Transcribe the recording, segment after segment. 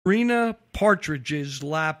Adrena Partridge's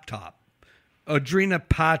laptop. Adrena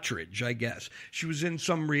Partridge, I guess. She was in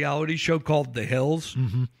some reality show called The Hills.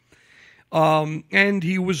 Mm-hmm. And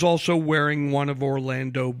he was also wearing one of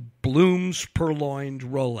Orlando Bloom's purloined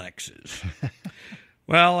Rolexes.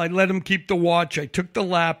 Well, I let him keep the watch. I took the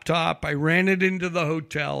laptop. I ran it into the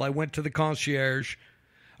hotel. I went to the concierge.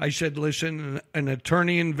 I said, listen, an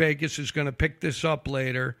attorney in Vegas is going to pick this up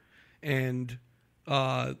later. And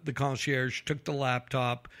the concierge took the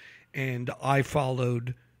laptop, and I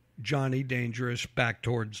followed Johnny Dangerous back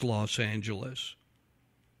towards Los Angeles.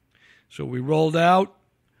 So we rolled out.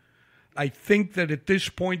 I think that at this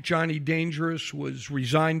point, Johnny Dangerous was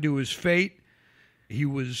resigned to his fate. He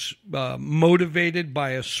was motivated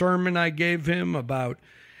by a sermon I gave him about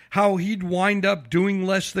how he'd wind up doing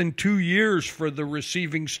less than 2 years for the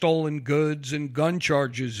receiving stolen goods and gun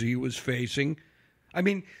charges he was facing. I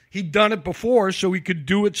mean, he'd done it before, so he could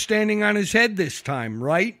do it standing on his head this time,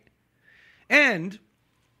 right? And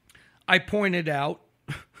I pointed out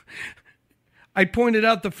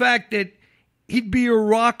the fact that he'd be a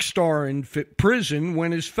rock star in prison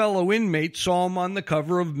when his fellow inmates saw him on the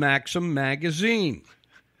cover of Maxim magazine.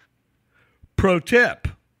 Pro tip: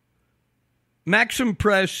 Maxim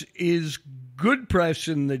Press is good press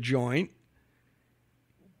in the joint,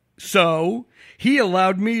 so he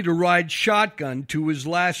allowed me to ride shotgun to his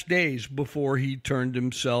last days before he turned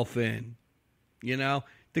himself in. You know,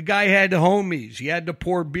 the guy had homies. He had to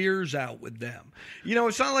pour beers out with them. You know,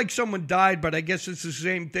 it's not like someone died, but I guess it's the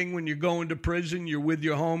same thing when you're going to prison. You're with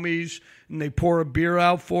your homies, and they pour a beer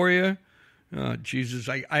out for you. Oh, Jesus,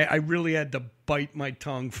 I really had to bite my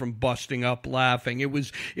tongue from busting up laughing. It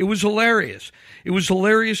was hilarious. It was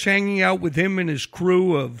hilarious hanging out with him and his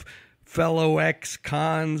crew of fellow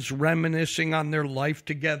ex-cons reminiscing on their life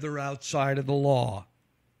together outside of the law.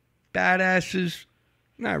 Badasses?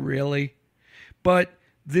 Not really. But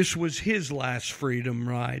this was his last freedom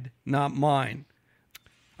ride, not mine.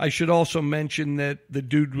 I should also mention that the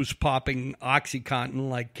dude was popping OxyContin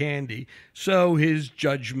like candy, so his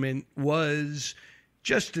judgment was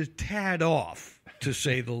just a tad off, to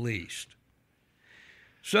say the least.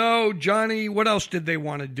 So, Johnny, what else did they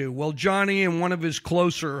want to do? Well, Johnny and one of his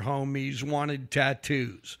closer homies wanted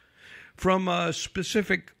tattoos from a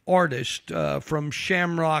specific artist from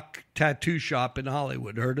Shamrock Tattoo Shop in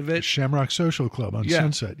Hollywood. Heard of it? Shamrock Social Club on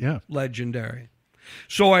Sunset, yeah. Legendary.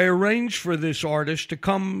 So I arranged for this artist to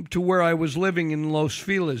come to where I was living in Los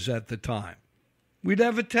Feliz at the time. We'd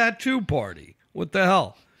have a tattoo party. What the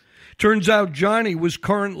hell? Turns out Johnny was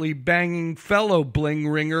currently banging fellow bling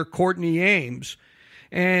ringer Courtney Ames,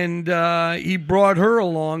 and he brought her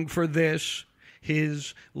along for this,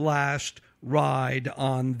 his last ride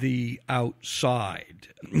on the outside.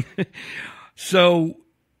 So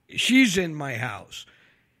she's in my house.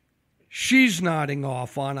 She's nodding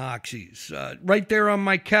off on oxys right there on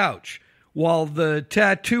my couch, while the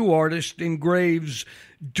tattoo artist engraves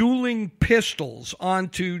dueling pistols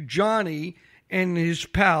onto Johnny and his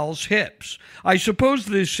pals' hips. I suppose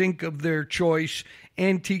this ink of their choice,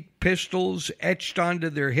 antique pistols etched onto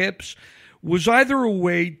their hips, was either a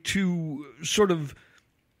way to sort of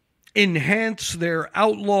enhance their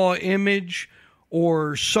outlaw image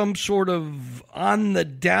or some sort of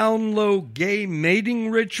on-the-down-low gay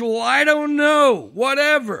mating ritual. I don't know.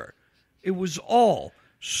 Whatever. It was all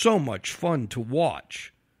so much fun to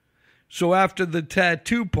watch. So after the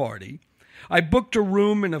tattoo party, I booked a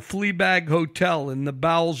room in a Fleabag hotel in the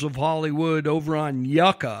bowels of Hollywood over on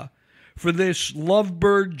Yucca for this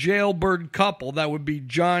lovebird, jailbird couple that would be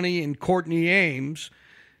Johnny and Courtney Ames,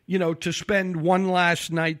 you know, to spend one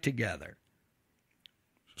last night together.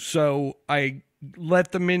 So I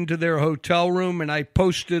let them into their hotel room, and I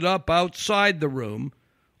posted up outside the room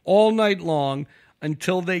all night long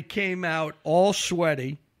until they came out all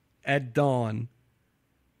sweaty at dawn.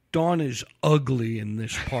 Dawn is ugly in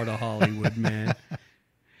this part of Hollywood, man.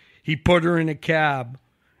 He put her in a cab,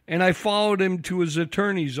 and I followed him to his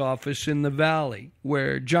attorney's office in the Valley,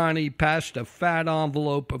 where Johnny passed a fat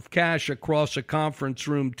envelope of cash across a conference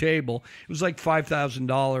room table. It was like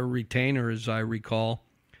 $5,000 retainer, as I recall.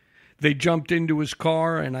 They jumped into his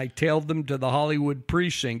car, and I tailed them to the Hollywood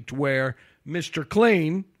precinct where Mr.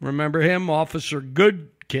 Clean, remember him, Officer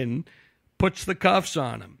Goodkin, puts the cuffs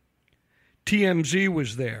on him. TMZ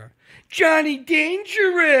was there. Johnny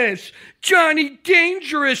Dangerous! Johnny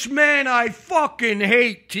Dangerous, man, I fucking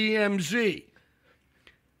hate TMZ.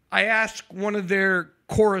 I asked one of their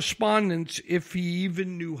correspondents if he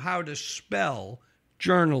even knew how to spell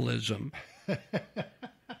journalism.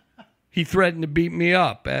 He threatened to beat me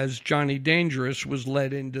up as Johnny Dangerous was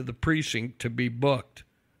led into the precinct to be booked.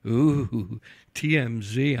 Ooh,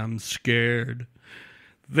 TMZ, I'm scared.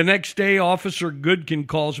 The next day, Officer Goodkin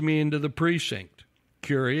calls me into the precinct.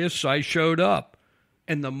 Curious, I showed up.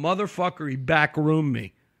 And the motherfucker, he backroomed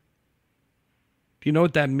me. Do you know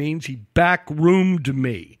what that means? He backroomed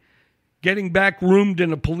me. Getting backroomed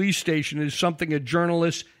in a police station is something a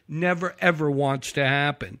journalist never, ever wants to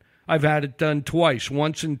happen. I've had it done twice,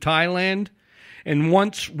 once in Thailand and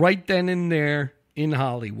once right then and there in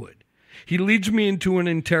Hollywood. He leads me into an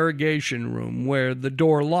interrogation room where the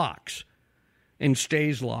door locks and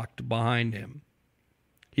stays locked behind him.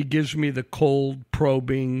 He gives me the cold,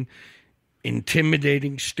 probing,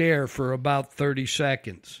 intimidating stare for about 30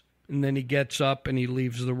 seconds, and then he gets up and he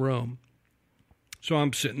leaves the room. So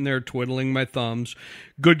I'm sitting there twiddling my thumbs.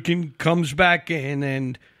 Goodkin comes back in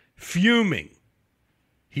and, fuming,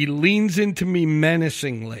 he leans into me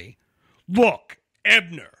menacingly. Look,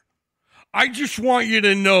 Ebner, I just want you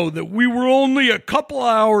to know that we were only a couple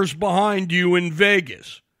hours behind you in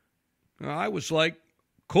Vegas. I was like,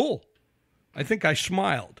 cool. I think I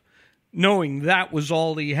smiled, knowing that was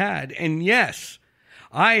all he had. And yes,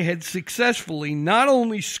 I had successfully not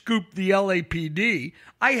only scooped the LAPD,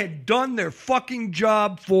 I had done their fucking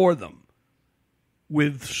job for them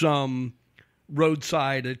with some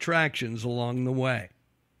roadside attractions along the way.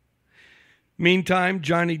 Meantime,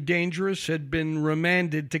 Johnny Dangerous had been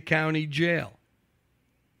remanded to county jail,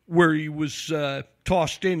 where he was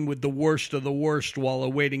tossed in with the worst of the worst while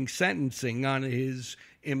awaiting sentencing on his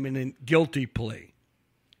imminent guilty plea.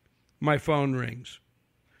 My phone rings.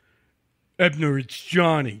 Ebner, it's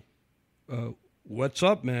Johnny. What's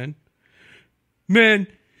up, man? Man,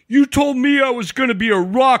 you told me I was going to be a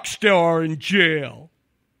rock star in jail.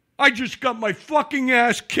 I just got my fucking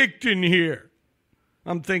ass kicked in here.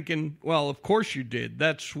 I'm thinking, well, of course you did.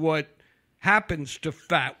 That's what happens to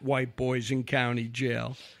fat white boys in county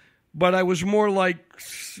jail. But I was more like,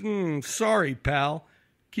 sorry, pal.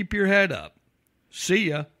 Keep your head up. See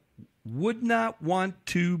ya. Would not want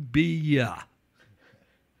to be ya.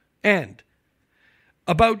 And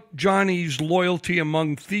about Johnny's loyalty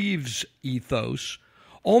among thieves ethos,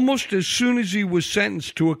 almost as soon as he was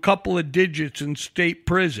sentenced to a couple of digits in state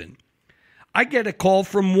prison, I get a call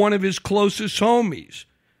from one of his closest homies.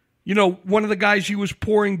 You know, one of the guys he was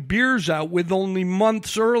pouring beers out with only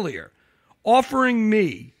months earlier, offering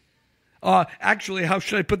me, actually, how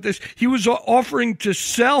should I put this? He was offering to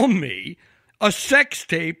sell me a sex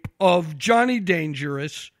tape of Johnny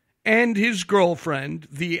Dangerous and his girlfriend,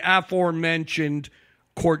 the aforementioned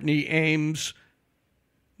Courtney Ames.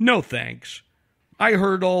 No thanks. I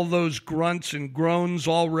heard all those grunts and groans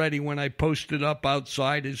already when I posted up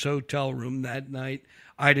outside his hotel room that night.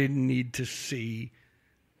 I didn't need to see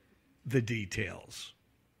the details.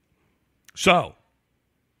 So,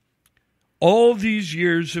 all these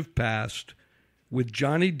years have passed with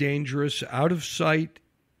Johnny Dangerous out of sight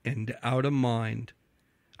and out of mind.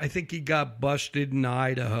 I think he got busted in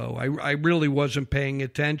Idaho. I really wasn't paying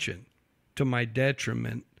attention, to my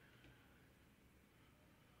detriment.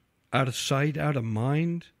 Out of sight, out of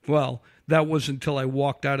mind? Well, that was until I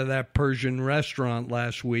walked out of that Persian restaurant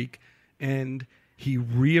last week and he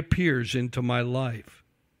reappears into my life.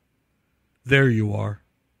 There you are.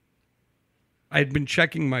 I had been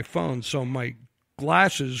checking my phone, so my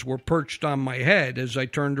glasses were perched on my head as I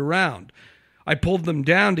turned around. I pulled them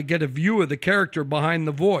down to get a view of the character behind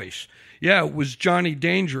the voice. Yeah, it was Johnny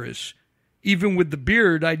Dangerous. Even with the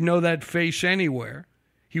beard, I'd know that face anywhere.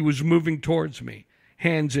 He was moving towards me,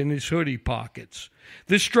 hands in his hoodie pockets.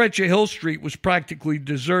 This stretch of Hill Street was practically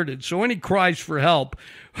deserted, so any cries for help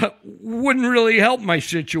wouldn't really help my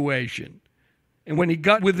situation. And when he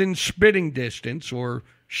got within spitting distance, or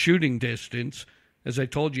shooting distance, as I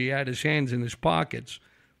told you, he had his hands in his pockets,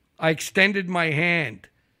 I extended my hand,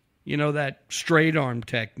 you know, that straight arm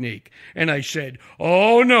technique, and I said,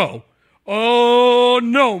 oh,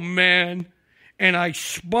 no, man. And I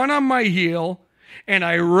spun on my heel, and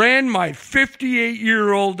I ran my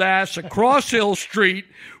 58-year-old ass across Hill Street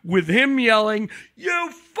with him yelling,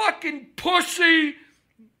 you fucking pussy!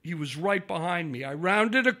 He was right behind me. I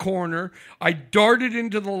rounded a corner. I darted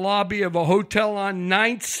into the lobby of a hotel on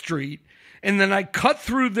 9th Street, and then I cut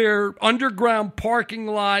through their underground parking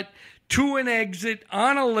lot to an exit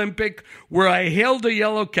on Olympic, where I hailed a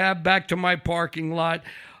yellow cab back to my parking lot.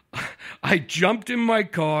 I jumped in my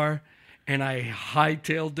car, and I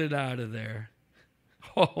hightailed it out of there.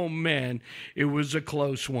 Oh, man, it was a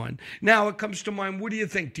close one. Now it comes to mind, what do you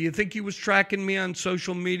think? Do you think he was tracking me on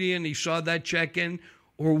social media and he saw that check-in?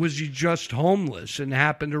 Or was he just homeless and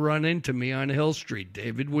happened to run into me on Hill Street,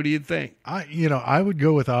 David? What do you think? I would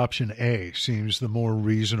go with option A. Seems the more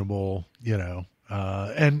reasonable,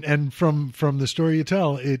 And from the story you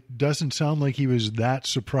tell, it doesn't sound like he was that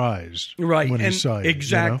surprised when he saw it.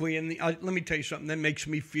 Exactly. And let me tell you something that makes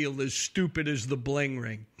me feel as stupid as the bling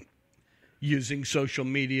ring, using social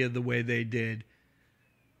media the way they did.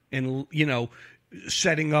 And,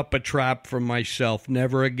 setting up a trap for myself.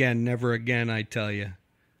 Never again, I tell you.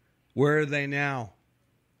 Where are they now?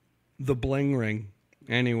 The bling ring.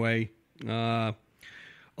 Anyway,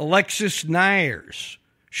 Alexis Nyers.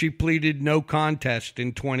 She pleaded no contest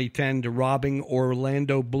in 2010 to robbing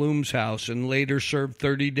Orlando Bloom's house and later served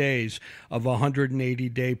 30 days of a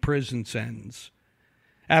 180-day prison sentence.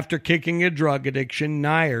 After kicking a drug addiction,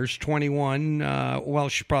 Nyers, 21,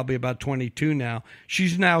 she's probably about 22 now.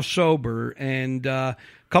 She's now sober, and a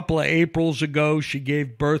couple of Aprils ago, she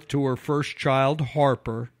gave birth to her first child,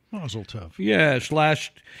 Harper. Mazel tov. Yes,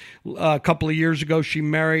 a couple of years ago, she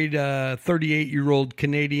married a 38-year-old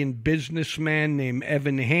Canadian businessman named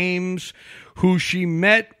Evan Hames, who she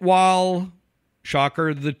met while,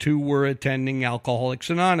 shocker, the two were attending Alcoholics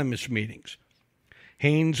Anonymous meetings.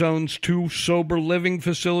 Haynes owns 2 sober living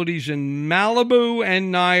facilities in Malibu,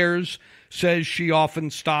 and Nyers says she often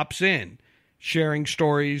stops in, sharing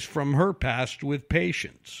stories from her past with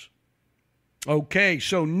patients. Okay,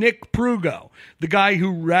 so Nick Prugo, the guy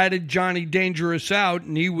who ratted Johnny Dangerous out,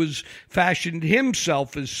 and he was fashioned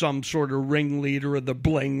himself as some sort of ringleader of the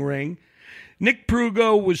bling ring. Nick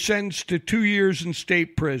Prugo was sentenced to 2 years in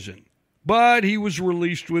state prison, but he was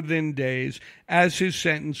released within days as his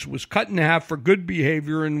sentence was cut in half for good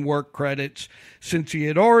behavior and work credits, since he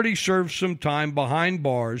had already served some time behind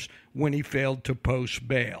bars when he failed to post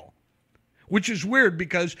bail. Which is weird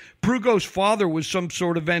because Prugo's father was some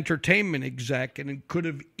sort of entertainment exec and could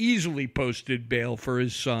have easily posted bail for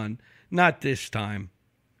his son. Not this time.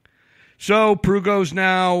 So Prugo's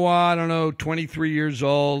now, 23 years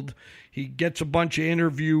old. He gets a bunch of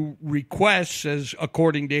interview requests, as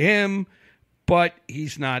according to him, but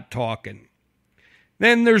he's not talking.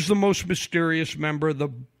 Then there's the most mysterious member of the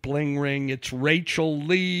bling ring. It's Rachel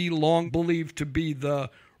Lee, long believed to be the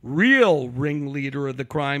real ringleader of the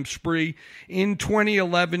crime spree. In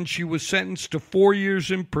 2011, she was sentenced to 4 years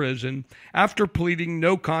in prison after pleading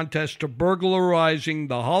no contest to burglarizing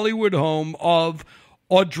the Hollywood home of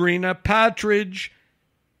Audrina Patridge.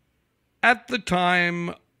 At the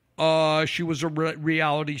time, she was a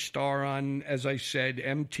reality star on, as I said,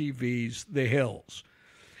 MTV's The Hills.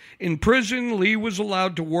 In prison, Lee was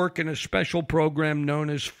allowed to work in a special program known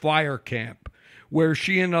as Fire Camp, where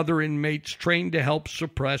she and other inmates trained to help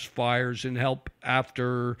suppress fires and help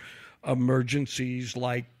after emergencies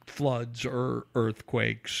like floods or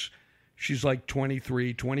earthquakes. She's like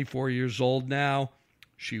 23, 24 years old now.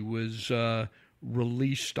 She was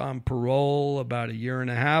released on parole about a year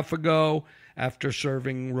and a half ago after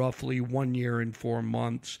serving roughly 1 year and 4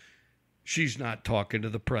 months. She's not talking to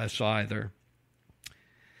the press either.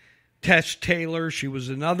 Tess Taylor, she was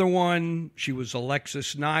another one. She was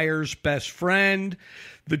Alexis Nyers' best friend.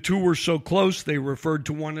 The two were so close they referred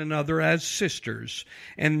to one another as sisters.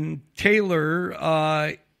 And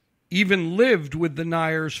Taylor even lived with the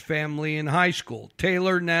Nyers family in high school.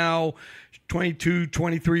 Taylor, now 22,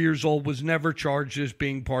 23 years old, was never charged as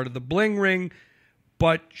being part of the bling ring,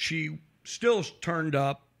 but she still turned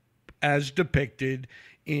up as depicted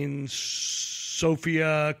in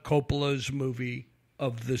Sofia Coppola's movie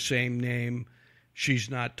of the same name. She's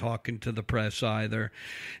not talking to the press either.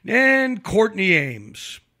 And Courtney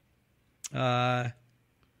Ames. That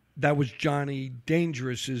was Johnny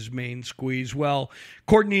Dangerous's main squeeze. Well,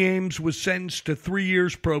 Courtney Ames was sentenced to 3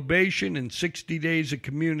 years probation and 60 days of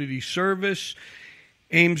community service.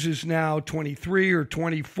 Ames is now 23 or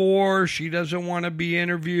 24. She doesn't want to be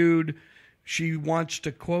interviewed. She wants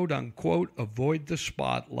to, quote unquote, avoid the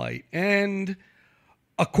spotlight. And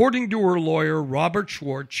according to her lawyer, Robert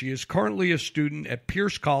Schwartz, she is currently a student at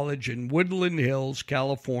Pierce College in Woodland Hills,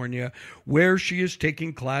 California, where she is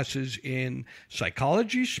taking classes in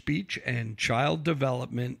psychology, speech, and child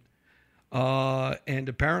development. And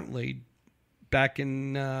apparently, back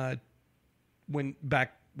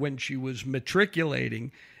when she was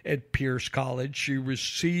matriculating at Pierce College, she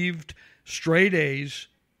received straight A's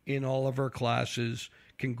in all of her classes.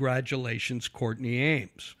 Congratulations, Courtney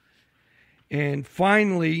Ames. And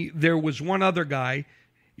finally, there was one other guy.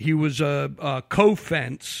 He was a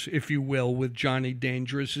co-fence, if you will, with Johnny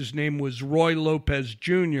Dangerous. His name was Roy Lopez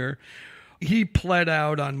Jr. He pled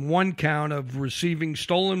out on one count of receiving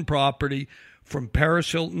stolen property from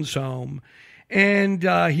Paris Hilton's home. And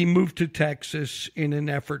he moved to Texas in an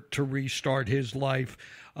effort to restart his life.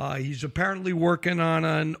 He's apparently working on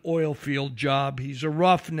an oil field job. He's a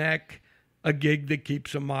roughneck, a gig that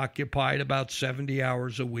keeps him occupied about 70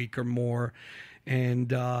 hours a week or more. And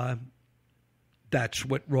that's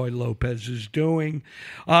what Roy Lopez is doing.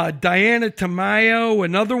 Diana Tamayo,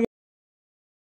 another